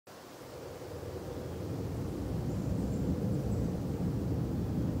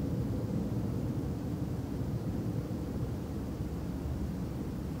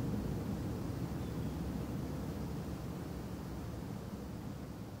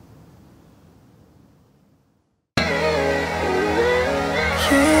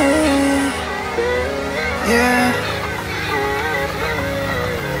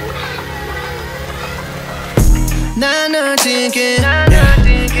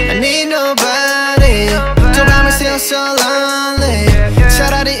so lonely.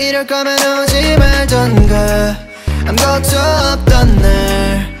 차라리 이럴 거면 오지 말던가. 아무것도 없던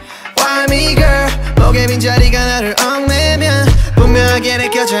날 Why me girl? 목에 빈자리가 나를 얽매면 분명하게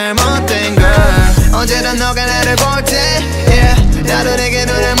느껴 잘못된 girl. 언제나 너가 나를 볼 때 yeah. 나도 내게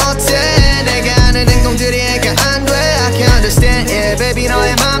눈을 못해. 내가 하는 행동들이 해가 안 돼. I can't understand yeah. Baby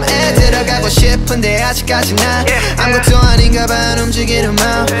너의 맘에 들어가고 싶은데 아직까지 난 아무것도 아닌가 봐. 움직이는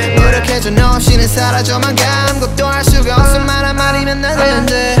마음 노력해줘. 너 없이는 사라져만 가. 아무것도 할 수가 없어. 말한 말이면 안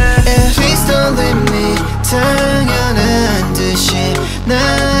되는데 yeah. Please don't leave me. 당연한 듯이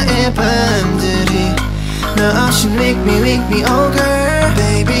나의 밤들이 너 없이 make me oh girl.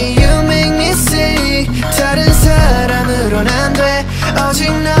 Baby you make me sick. 다른 사람으론 안 돼.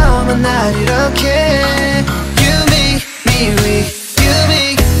 오직 너만 날 이렇게 You make me weak. You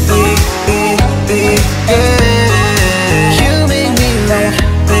make me weak yeah. You make me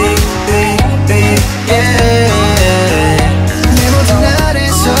weak yeah. 내 모든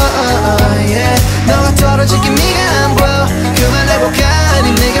날에서 yeah. 너가 떨어질 기미가 안 보여. 그만해볼까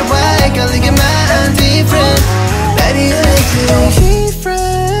아님 내게 와 헷갈리게만 different. Baby you make me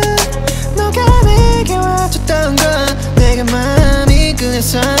different. 너가 내게 와줬던 건 내가 마음이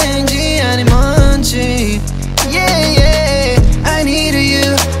그래서인지 아니 뭔지 yeah yeah. I need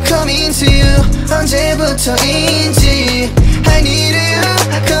you coming to you. 언제부터인지 I need you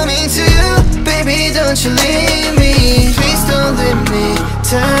coming to you. Baby don't you leave me. Please don't leave me.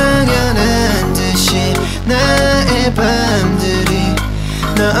 당연한 듯이 나의 밤들이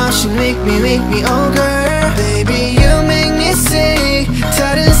너 없이 make me oh girl. Baby you make me sick.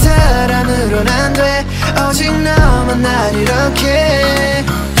 다른 사람으론 안 돼. 오직 너만 날 이렇게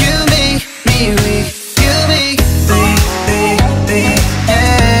You make me weak. You make me weak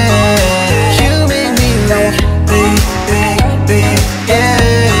yeah. You make me weak yeah.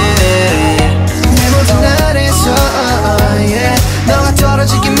 내 모든 날에서 yeah. 너가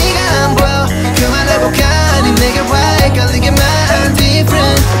떨어질 기미가 안 보여. 그만해볼까 아님 내게 와 헷갈리게만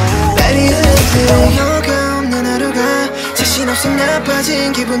different. Baby 너가 없는 하루가 자신 없어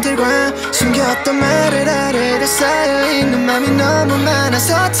나빠진 기분들과 숨겼던 말을 아래에 쌓여있는 맘이 너무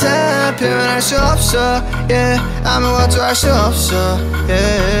많아서 다 표현할 수 없어 yeah. 아무것도 할 수 없어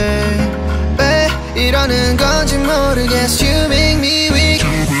yeah. 왜 이러는 건지 모르겠어. You make me weak.